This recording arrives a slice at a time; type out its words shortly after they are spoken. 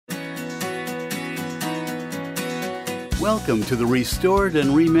Welcome to the Restored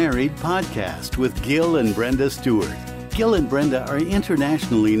and Remarried podcast with Gil and Brenda Stewart. Gil and Brenda are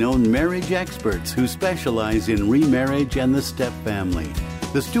internationally known marriage experts who specialize in remarriage and the step family.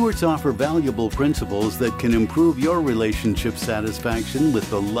 The Stewarts offer valuable principles that can improve your relationship satisfaction with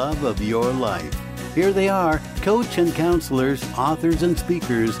the love of your life. Here they are, coach and counselors, authors and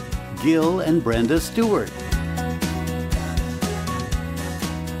speakers, Gil and Brenda Stewart.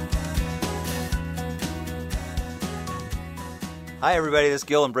 Hi, everybody. This is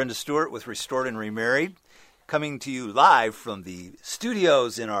Gil and Brenda Stewart with Restored and Remarried, coming to you live from the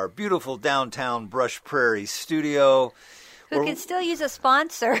studios in our beautiful downtown Brush Prairie studio. Who could still use a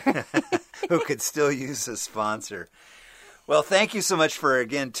sponsor. Who could still use a sponsor. Well, thank you so much for,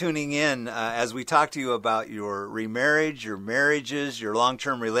 again, tuning in as we talk to you about your remarriage, your marriages, your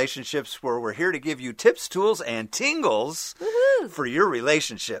long-term relationships, where we're here to give you tips, tools, and tingles for your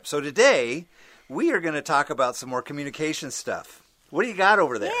relationship. So today, we are going to talk about some more communication stuff. What do you got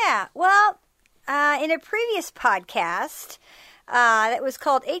over there? Yeah, well, in a previous podcast that was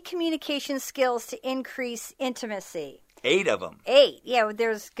called 8 Communication Skills to Increase Intimacy. 8 of them. 8. Yeah,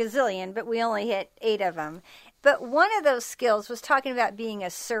 there's gazillion, but we only hit 8 of them. But one of those skills was talking about being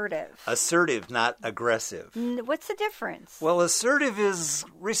assertive. Assertive, not aggressive. What's the difference? Well, assertive is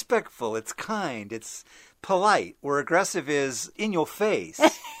respectful, it's kind, it's polite, where aggressive is in your face.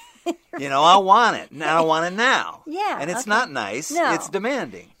 You know, I want it, and I want it now. Yeah. And it's not nice, it's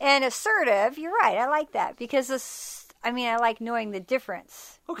demanding. And assertive, you're right, I like that, because I like knowing the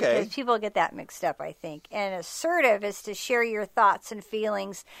difference. Okay. Because people get that mixed up, I think. And assertive is to share your thoughts and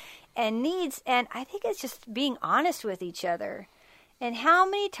feelings and needs, and I think it's just being honest with each other. And how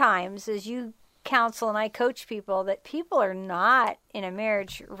many times, as you counsel and I coach people, that people are not in a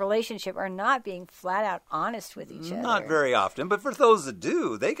marriage relationship are not being flat out honest with each other. Not very often, but for those that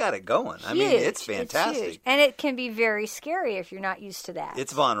do, they got it going. Huge. I mean, it's fantastic. It's huge. And it can be very scary if you're not used to that.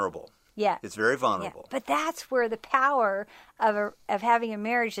 It's vulnerable. Yeah. It's very vulnerable. Yeah. But that's where the power of having a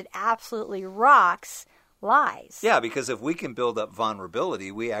marriage that absolutely rocks lies. Yeah, because if we can build up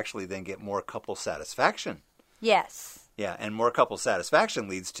vulnerability, we actually then get more couple satisfaction. Yes. Yeah, and more couple satisfaction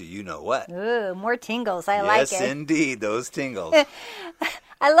leads to you know what. Ooh, more tingles. I like it. Yes, indeed, those tingles.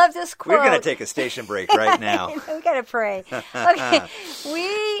 I love this quote. We're going to take a station break right now. We got to pray. Okay,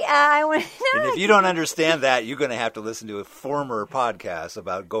 I want to know. And if you don't understand that, you're going to have to listen to a former podcast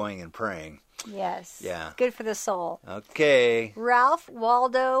about going and praying. Yes. Yeah. Good for the soul. Okay. Ralph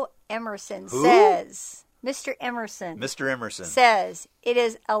Waldo Emerson says, Mr. Emerson. Mr. Emerson says, it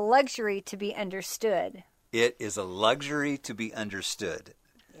is a luxury to be understood. It is a luxury to be understood.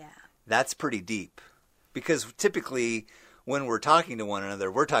 Yeah. That's pretty deep. Because typically, when we're talking to one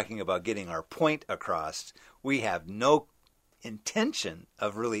another, we're talking about getting our point across. We have no intention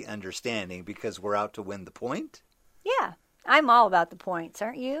of really understanding because we're out to win the point. Yeah. I'm all about the points,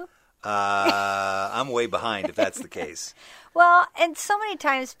 aren't you? I'm way behind if that's the case. Well, and so many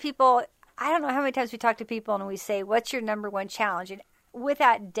times people, I don't know how many times we talk to people and we say, what's your number one challenge? And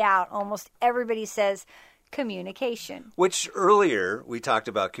without doubt, almost everybody says communication. Which earlier we talked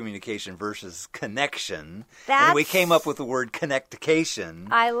about communication versus connection. And we came up with the word connectication.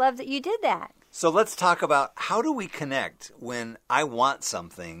 I love that you did that. So let's talk about how do we connect when I want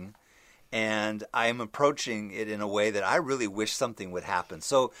something and I am approaching it in a way that I really wish something would happen.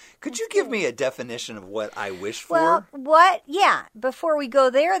 So could you give me a definition of what I wish for? Well, before we go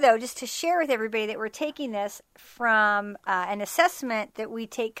there, though, just to share with everybody that we're taking this from an assessment that we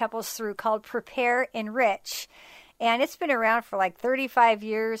take couples through called Prepare Enrich. And it's been around for like 35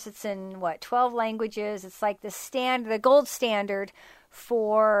 years. It's in, 12 languages. It's like the gold standard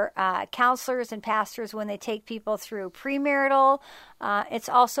for counselors and pastors when they take people through premarital. It's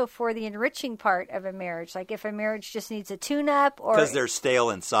also for the enriching part of a marriage. Like if a marriage just needs a tune-up, or because they're stale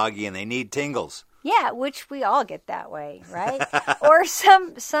and soggy and they need tingles. Yeah, which we all get that way, right? Or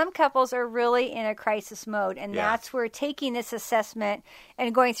some couples are really in a crisis mode, and that's where taking this assessment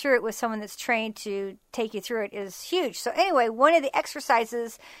and going through it with someone that's trained to take you through it is huge. So anyway, one of the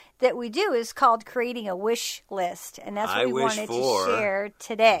exercises that we do is called creating a wish list, and that's what we wanted to share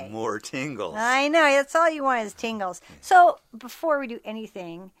today. More tingles. I know, that's all you want is tingles. So before we do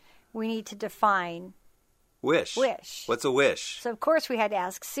anything, we need to define wish. What's a wish? So, of course, we had to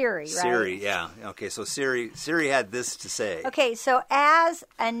ask Siri, right? Siri, yeah. Okay, so Siri had this to say. Okay, so as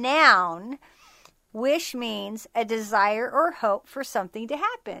a noun, wish means a desire or hope for something to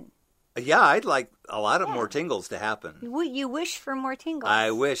happen. Yeah, I'd like a lot of more tingles to happen. You wish for more tingles?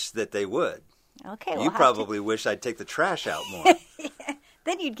 I wish that they would. Okay. You probably wish I'd take the trash out more.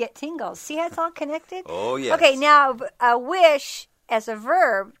 Then you'd get tingles. See how it's all connected? Oh, yes. Okay, now a wish as a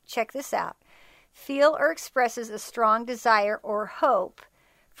verb, check this out. feel or expresses a strong desire or hope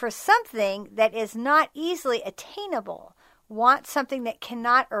for something that is not easily attainable, want something that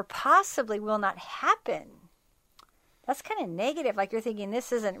cannot or possibly will not happen. That's kind of negative. Like you're thinking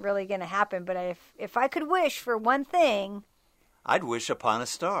this isn't really going to happen, but if I could wish for one thing, I'd wish upon a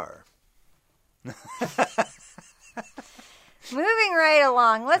star. Moving right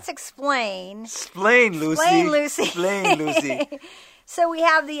along, let's explain. Explain, Lucy. Explain, Lucy. Explain, Lucy. So we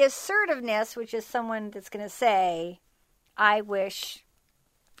have the assertiveness, which is someone that's going to say, I wish,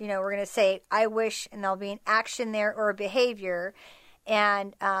 we're going to say, I wish, and there'll be an action there or a behavior.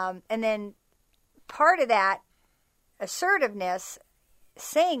 And then part of that assertiveness,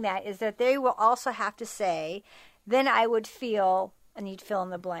 saying that, is that they will also have to say, then I would feel, and you'd fill in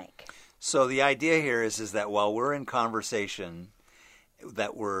the blank. So the idea here is that while we're in conversation,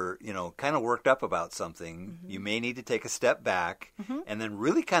 that we're, kind of worked up about something, you may need to take a step back and then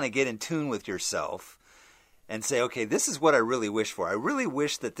really kind of get in tune with yourself and say, okay, this is what I really wish for. I really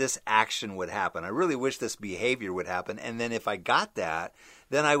wish that this action would happen. I really wish this behavior would happen. And then if I got that,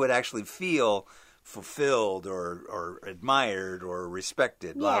 then I would actually feel fulfilled or admired or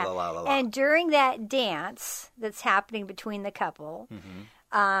respected, blah, blah, blah, blah, blah. And during that dance that's happening between the couple,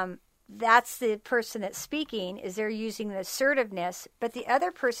 that's the person that's speaking, is they're using the assertiveness, but the other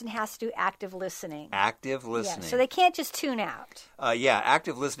person has to do active listening. Active listening. Yeah, so they can't just tune out.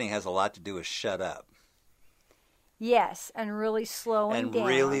 Active listening has a lot to do with shut up. Yes, and really slowing down. And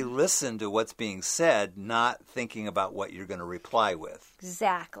really listen to what's being said, not thinking about what you're going to reply with.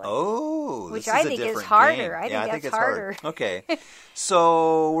 Exactly. Oh, which this I is think a different is harder. game. I think that's harder. Hard. Okay.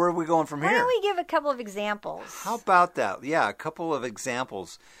 So where are we going from here? Why don't we give a couple of examples? How about that? Yeah, a couple of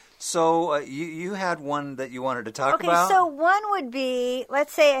examples. So you had one that you wanted to talk about? Okay, so one would be,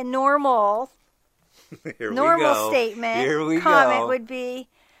 let's say a normal statement, comment would be,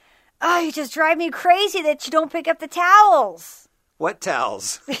 oh, you just drive me crazy that you don't pick up the towels. What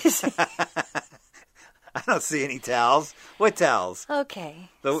towels? I don't see any towels. What towels?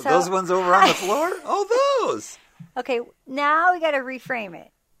 Okay. Those ones over on the floor? Oh, those. Okay, now we got to reframe it.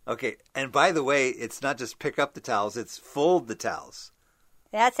 Okay, and by the way, it's not just pick up the towels, it's fold the towels.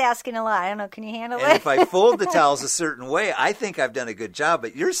 That's asking a lot. I don't know. Can you handle it? And if I fold the towels a certain way, I think I've done a good job,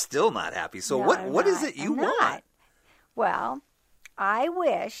 but you're still not happy. So what is it you want? Well, I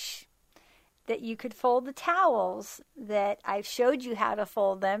wish that you could fold the towels that I've showed you how to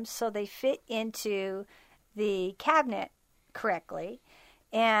fold them so they fit into the cabinet correctly.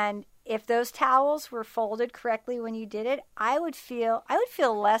 And if those towels were folded correctly when you did it, I would feel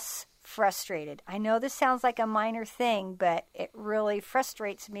less frustrated. I know this sounds like a minor thing, but it really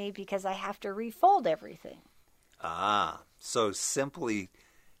frustrates me because I have to refold everything. So simply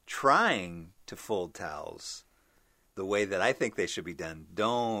trying to fold towels the way that I think they should be done,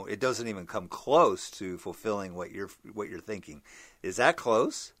 it doesn't even come close to fulfilling what you're thinking. Is that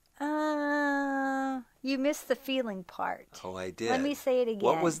close? You missed the feeling part. Oh, I did. Let me say it again.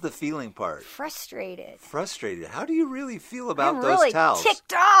 What was the feeling part? Frustrated. Frustrated. How do you really feel about I'm those really towels?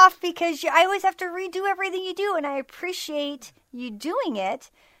 Ticked off because I always have to redo everything you do, and I appreciate you doing it,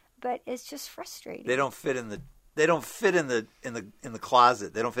 but it's just frustrating. They don't fit in the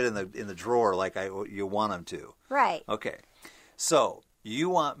closet. They don't fit in the drawer like you want them to. Right. Okay. So you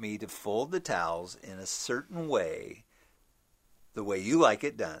want me to fold the towels in a certain way, the way you like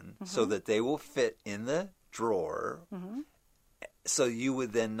it done, so that they will fit in the drawer, so you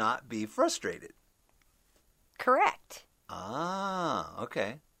would then not be frustrated. Correct.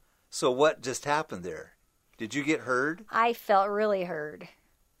 Okay. So what just happened there? Did you get heard? I felt really heard.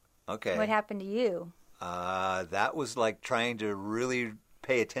 Okay. What happened to you? That was like trying to really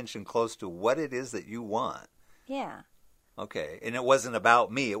pay attention close to what it is that you want. Yeah. Okay. And it wasn't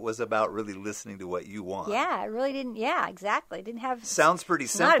about me. It was about really listening to what you want. Yeah, it really didn't. Yeah, exactly. It didn't have. Sounds pretty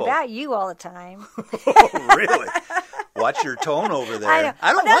simple. Not about you all the time. Oh, really? Watch your tone over there.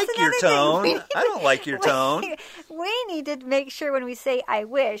 I don't like your tone. I don't like your tone. We need to make sure when we say I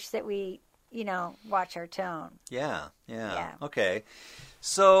wish that we, watch our tone. Yeah. Okay.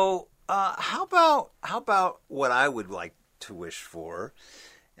 So how about what I would like to wish for?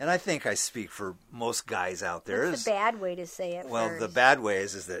 And I think I speak for most guys out there. That's the bad way to say it. Well, the bad way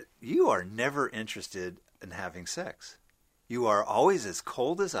is that you are never interested in having sex. You are always as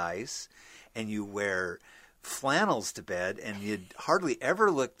cold as ice, and you wear flannels to bed, and you hardly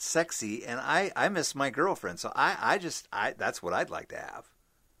ever look sexy. And I miss my girlfriend, so I that's what I'd like to have.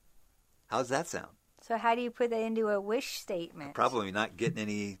 How's that sound? So how do you put that into a wish statement? Probably not getting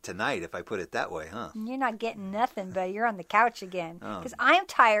any tonight if I put it that way, huh? You're not getting nothing, but you're on the couch again. Oh. Because I'm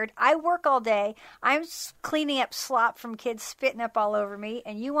tired. I work all day. I'm cleaning up slop from kids spitting up all over me,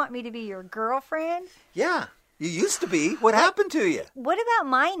 and you want me to be your girlfriend? Yeah, you used to be. What happened to you? What about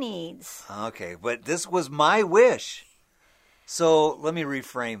my needs? Okay, but this was my wish. So let me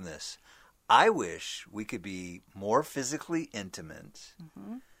reframe this. I wish we could be more physically intimate,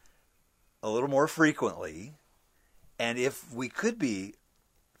 a little more frequently, and if we could be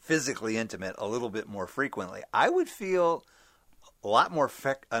physically intimate a little bit more frequently, I would feel a lot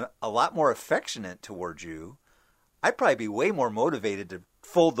more affectionate towards you. I'd probably be way more motivated to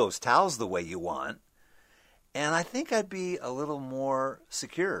fold those towels the way you want, and I think I'd be a little more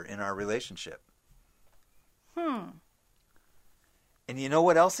secure in our relationship. And you know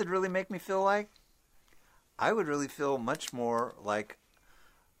what else would really make me feel like? I would really feel much more like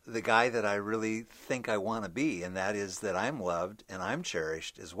the guy that I really think I want to be, and that is that I'm loved and I'm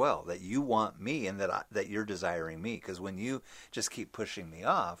cherished as well, that you want me and that you're desiring me. Because when you just keep pushing me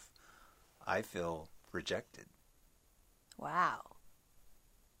off, I feel rejected. Wow.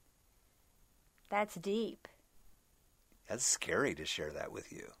 That's deep. That's scary to share that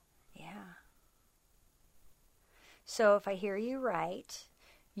with you. Yeah. So if I hear you right,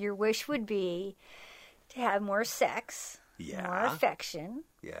 your wish would be to have more sex, more affection.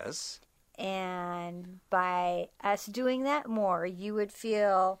 Yes. And by us doing that more, you would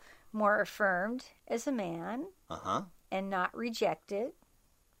feel more affirmed as a man. And not rejected.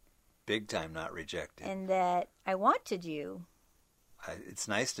 Big time not rejected. And that I wanted you. It's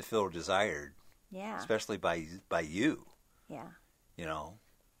nice to feel desired. Yeah. Especially by you. Yeah. You know.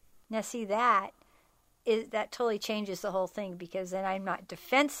 Now see, that totally changes the whole thing, because then I'm not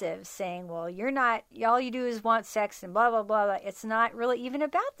defensive saying, well, you're not, all you do is want sex and blah, blah, blah, blah. It's not really even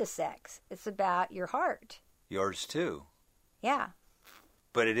about the sex. It's about your heart. Yours too. Yeah.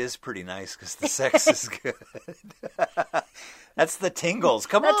 But it is pretty nice because the sex is good. That's the tingles.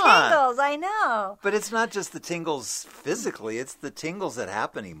 Come on. The tingles, I know. But it's not just the tingles physically. It's the tingles that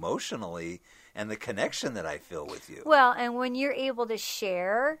happen emotionally and the connection that I feel with you. Well, and when you're able to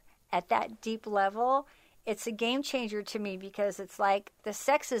share at that deep level, it's a game changer to me, because it's like the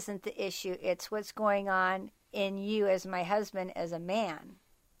sex isn't the issue. It's what's going on in you as my husband, as a man.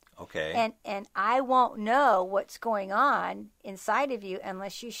 Okay. And I won't know what's going on inside of you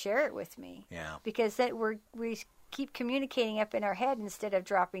unless you share it with me. Yeah. Because then we keep communicating up in our head instead of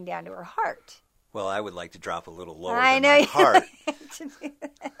dropping down to our heart. Well, I would like to drop a little lower I than know my you heart.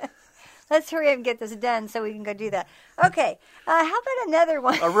 Let's hurry up and get this done so we can go do that. Okay. How about another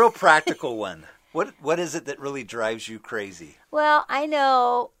one? A real practical one. What is it that really drives you crazy? Well, I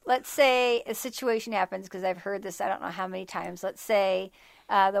know, let's say a situation happens, because I've heard this I don't know how many times. Let's say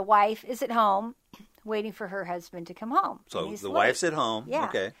the wife is at home waiting for her husband to come home. So the wife's at home. Yeah.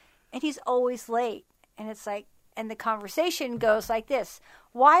 Okay. And he's always late. And it's like, and the conversation goes like this.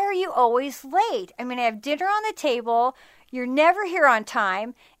 Why are you always late? I mean, I have dinner on the table. You're never here on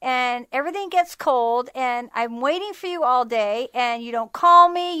time, and everything gets cold, and I'm waiting for you all day, and you don't call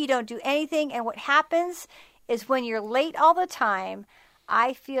me, you don't do anything, and what happens is when you're late all the time,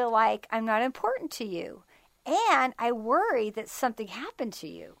 I feel like I'm not important to you, and I worry that something happened to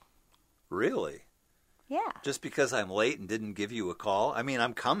you. Really? Yeah. Just because I'm late and didn't give you a call? I mean,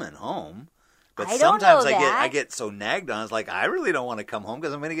 I'm coming home. But I don't sometimes know that. I get so nagged on. It's like, I really don't want to come home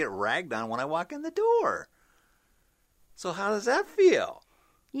because I'm going to get ragged on when I walk in the door. So how does that feel?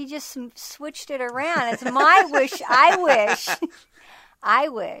 You just switched it around. It's my wish. I wish. I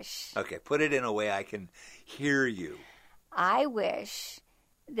wish. Okay, put it in a way I can hear you. I wish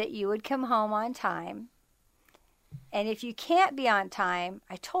that you would come home on time. And if you can't be on time,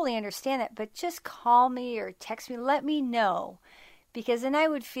 I totally understand that. But just call me or text me. Let me know. Because then I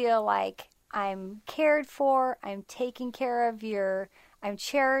would feel like I'm cared for. I'm taken care of. I'm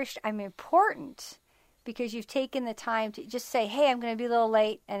cherished. I'm important. Because you've taken the time to just say, hey, I'm going to be a little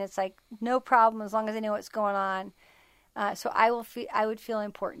late. And it's like, no problem, as long as I know what's going on. So I would feel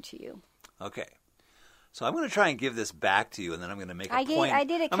important to you. Okay. So I'm going to try and give this back to you, and then I'm going to make a point. I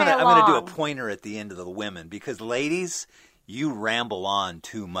did it kind of I'm long. going to do a pointer at the end of the women, because ladies, you ramble on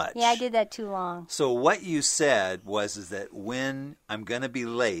too much. Yeah, I did that too long. So what you said is that when I'm going to be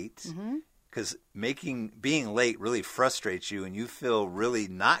late, because being late really frustrates you and you feel really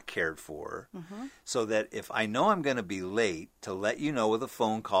not cared for, so that if I know I'm going to be late, to let you know with a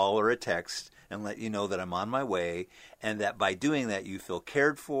phone call or a text and let you know that I'm on my way, and that by doing that you feel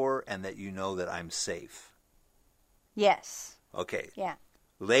cared for and that you know that I'm safe. Yes. Okay. Yeah.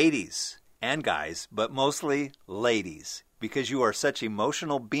 Ladies and guys, but mostly ladies, because you are such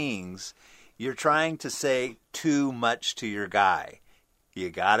emotional beings, You're trying to say too much to your guy. You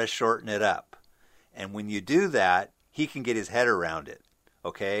got to shorten it up. And when you do that, he can get his head around it.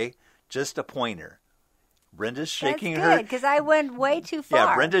 Okay? Just a pointer. Brenda's shaking her. That's good, because I went way too far.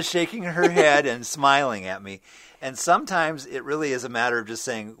 Yeah, Brenda's shaking her head and smiling at me. And sometimes it really is a matter of just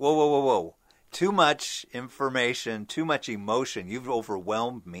saying, whoa, whoa, whoa, whoa. Too much information, too much emotion. You've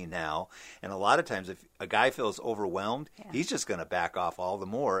overwhelmed me now. And a lot of times if a guy feels overwhelmed, he's just going to back off all the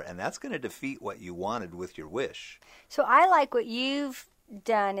more. And that's going to defeat what you wanted with your wish. So I like what you've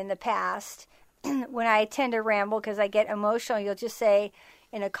done in the past. When I tend to ramble because I get emotional, you'll just say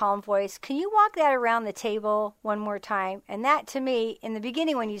in a calm voice, can you walk that around the table one more time? And that, to me, in the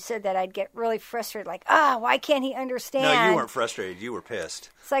beginning when you said that, I'd get really frustrated, like, why can't he understand? No, you weren't frustrated. You were pissed.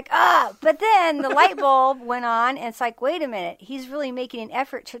 It's like, but then the light bulb went on, and it's like, wait a minute. He's really making an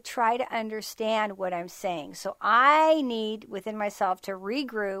effort to try to understand what I'm saying. So I need, within myself, to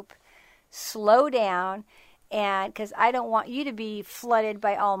regroup, slow down, and because I don't want you to be flooded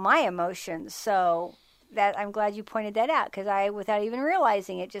by all my emotions. So that I'm glad you pointed that out, because I, without even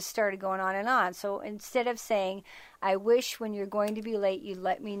realizing it, just started going on and on. So instead of saying, I wish when you're going to be late, you'd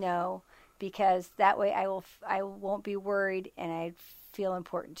let me know, because that way I won't be worried and I feel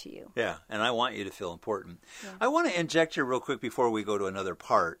important to you. Yeah, and I want you to feel important. Yeah. I want to inject here real quick before we go to another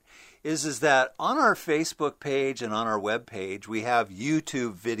part, is that on our Facebook page and on our web page, we have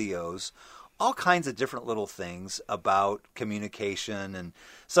YouTube videos, all kinds of different little things about communication, and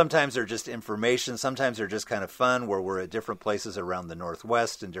sometimes they're just information, sometimes they're just kind of fun where we're at different places around the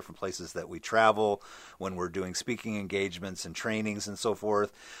Northwest and different places that we travel when we're doing speaking engagements and trainings and so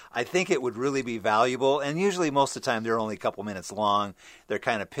forth. I think it would really be valuable, and usually most of the time they're only a couple minutes long. They're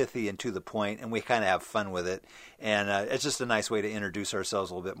kind of pithy and to the point, and we kind of have fun with it, and it's just a nice way to introduce ourselves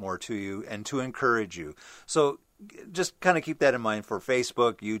a little bit more to you and to encourage you. So just kind of keep that in mind for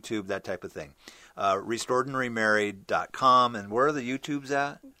Facebook, YouTube, that type of thing. RestoredandRemarried.com. And where are the YouTubes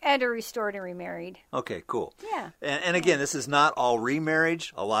at? And Restored and Remarried. Okay, cool. Yeah. And again, this is not all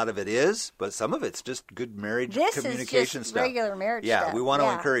remarriage. A lot of it is, but some of it's just good marriage communication is just stuff. Regular marriage stuff. stuff. We want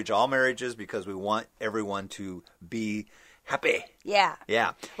to encourage all marriages because we want everyone to be happy. Yeah.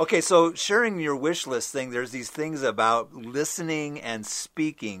 Yeah. Okay, so sharing your wish list thing, there's these things about listening and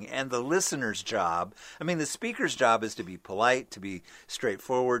speaking and the listener's job. I mean, the speaker's job is to be polite, to be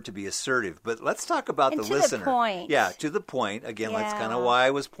straightforward, to be assertive. But let's talk about the listener. To the point. Yeah, to the point. Again, that's kind of why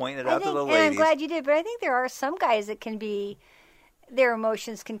I was pointing it out to the ladies. And I'm glad you did, but I think there are some guys that can be, their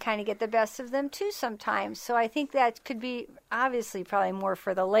emotions can kind of get the best of them too sometimes. So I think that could be obviously probably more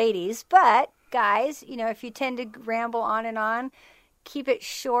for the ladies, but guys, if you tend to ramble on and on, keep it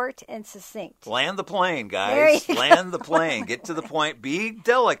short and succinct. Land the plane, guys. Land the plane. Get to the point. Be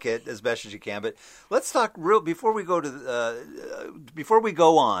delicate as best as you can. But let's talk before we go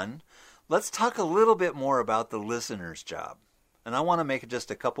on. Let's talk a little bit more about the listener's job. And I want to make just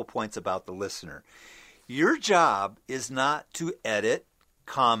a couple points about the listener. Your job is not to edit,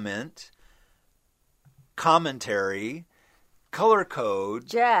 comment, commentary, color code,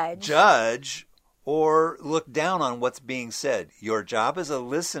 judge, or look down on what's being said. Your job as a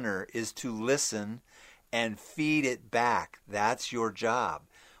listener is to listen and feed it back. That's your job.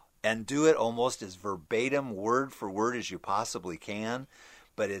 And do it almost as verbatim, word for word as you possibly can,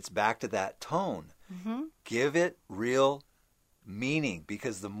 but it's back to that tone. Mm-hmm. Give it real meaning,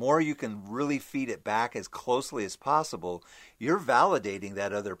 because the more you can really feed it back as closely as possible, you're validating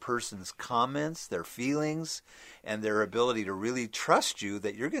that other person's comments, their feelings, and their ability to really trust you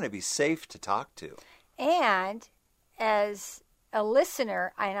that you're going to be safe to talk to. And as a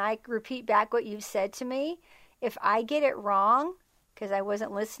listener, and I repeat back what you've said to me, if I get it wrong because I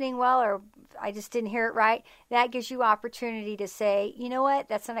wasn't listening well or I just didn't hear it right, that gives you opportunity to say, you know what,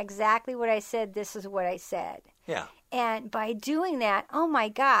 that's not exactly what I said, this is what I said. Yeah. And by doing that, oh my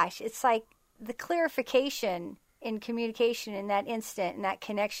gosh, it's like the clarification in communication in that instant and that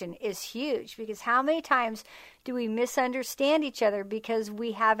connection is huge, because how many times do we misunderstand each other because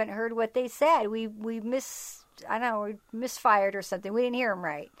we haven't heard what they said? We misfired or something. We didn't hear them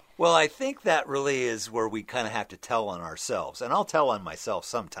right. Well, I think that really is where we kind of have to tell on ourselves, and I'll tell on myself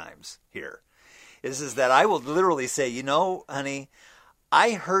sometimes here, is that I will literally say, honey,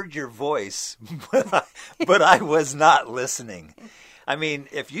 I heard your voice, but I was not listening. I mean,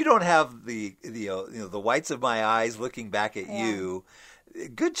 if you don't have the whites of my eyes looking back at you,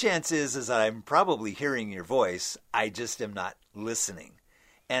 good chance is that I'm probably hearing your voice. I just am not listening.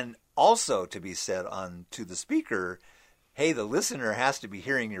 And also to be said to the speaker, hey, the listener has to be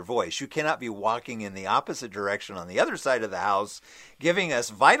hearing your voice. You cannot be walking in the opposite direction on the other side of the house, giving us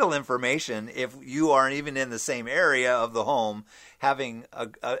vital information if you aren't even in the same area of the home having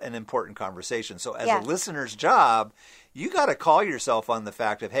an important conversation. So as a listener's job, you got to call yourself on the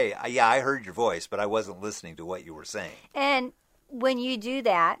fact of, hey, yeah, I heard your voice, but I wasn't listening to what you were saying. And when you do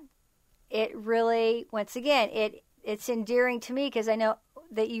that, it really, once again, it's endearing to me because I know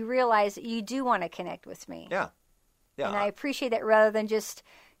that you realize that you do want to connect with me. Yeah. Yeah. And I appreciate that rather than just,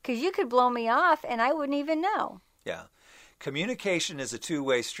 because you could blow me off and I wouldn't even know. Yeah. Communication is a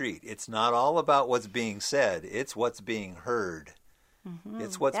two-way street. It's not all about what's being said. It's what's being heard. Mm-hmm.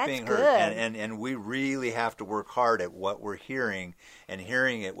 It's what's being heard. And we really have to work hard at what we're hearing and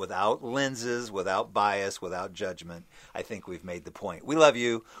hearing it without lenses, without bias, without judgment. I think we've made the point. We love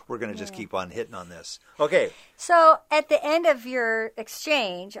you. We're going to just keep on hitting on this. Okay. So at the end of your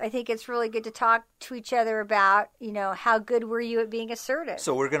exchange, I think it's really good to talk to each other about, how good were you at being assertive?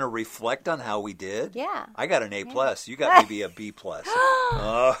 So we're going to reflect on how we did? Yeah. I got an A+. You got maybe a B+.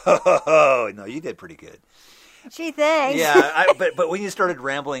 Oh, no, you did pretty good. Gee, thanks. Yeah, but when you started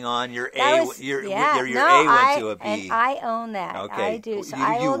rambling on, your A went to a B. And I own that. Okay. I do. So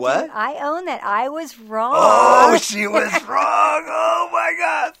you what? I own that. I was wrong. Oh, she was wrong. Oh, my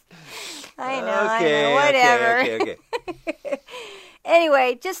God. I know. Whatever. Okay.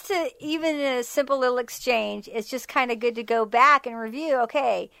 Anyway, just to, even in a simple little exchange, it's just kind of good to go back and review,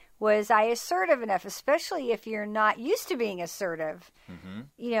 okay, was I assertive enough, especially if you're not used to being assertive?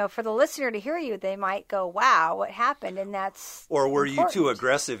 Mm-hmm. For the listener to hear you, they might go, wow, what happened? And that's Or were important. you too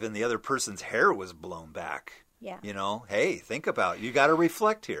aggressive and the other person's hair was blown back? Yeah. Hey, think about it. You got to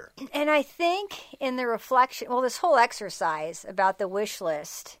reflect here. And I think in the reflection, this whole exercise about the wish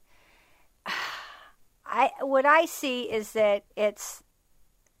list, what I see is that it's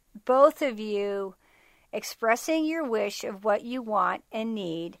both of you expressing your wish of what you want and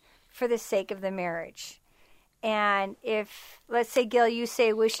need for the sake of the marriage. And if, let's say, Gil, you say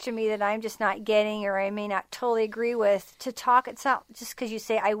a wish to me that I'm just not getting or I may not totally agree with, to talk, it's not just because you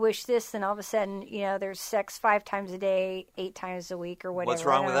say, I wish this, and all of a sudden, there's sex 5 times a day, 8 times a week or whatever. What's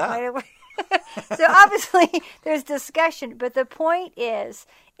wrong with that? So obviously there's discussion, but the point is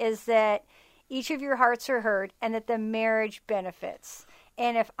that each of your hearts are heard and that the marriage benefits.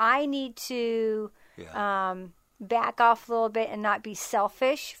 And if I need to back off a little bit and not be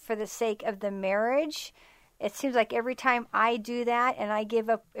selfish for the sake of the marriage, it seems like every time I do that and I give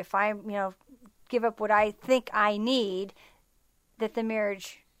up, if I give up what I think I need, that the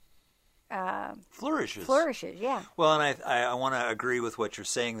marriage flourishes. Yeah. Well, and I want to agree with what you're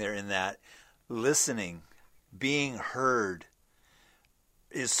saying there in that listening, being heard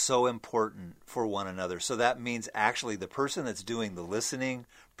is so important for one another. So that means actually the person that's doing the listening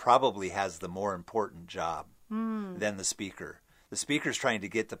probably has the more important job than the speaker. The speaker's trying to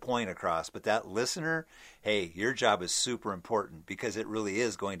get the point across, but that listener, hey, your job is super important because it really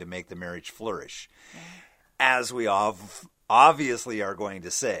is going to make the marriage flourish. Yeah. As we obviously are going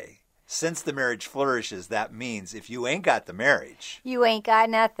to say, since the marriage flourishes, that means if you ain't got the marriage, you ain't got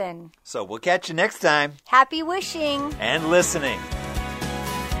nothing. So we'll catch you next time. Happy wishing. And listening.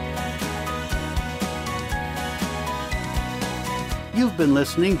 You've been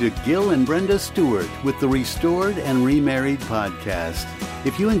listening to Gil and Brenda Stewart with the Restored and Remarried podcast.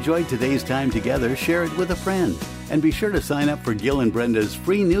 If you enjoyed today's time together, share it with a friend. And be sure to sign up for Gil and Brenda's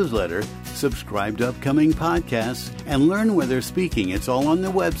free newsletter, subscribe to upcoming podcasts, and learn where they're speaking. It's all on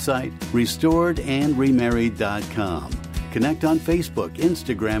their website, restoredandremarried.com. Connect on Facebook,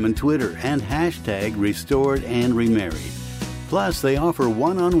 Instagram, and Twitter, and hashtag restoredandremarried. Plus, they offer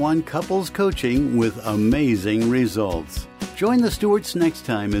one-on-one couples coaching with amazing results. Join the Stewarts next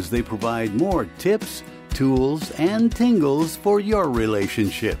time as they provide more tips, tools, and tingles for your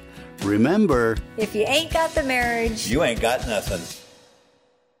relationship. Remember, if you ain't got the marriage, you ain't got nothing.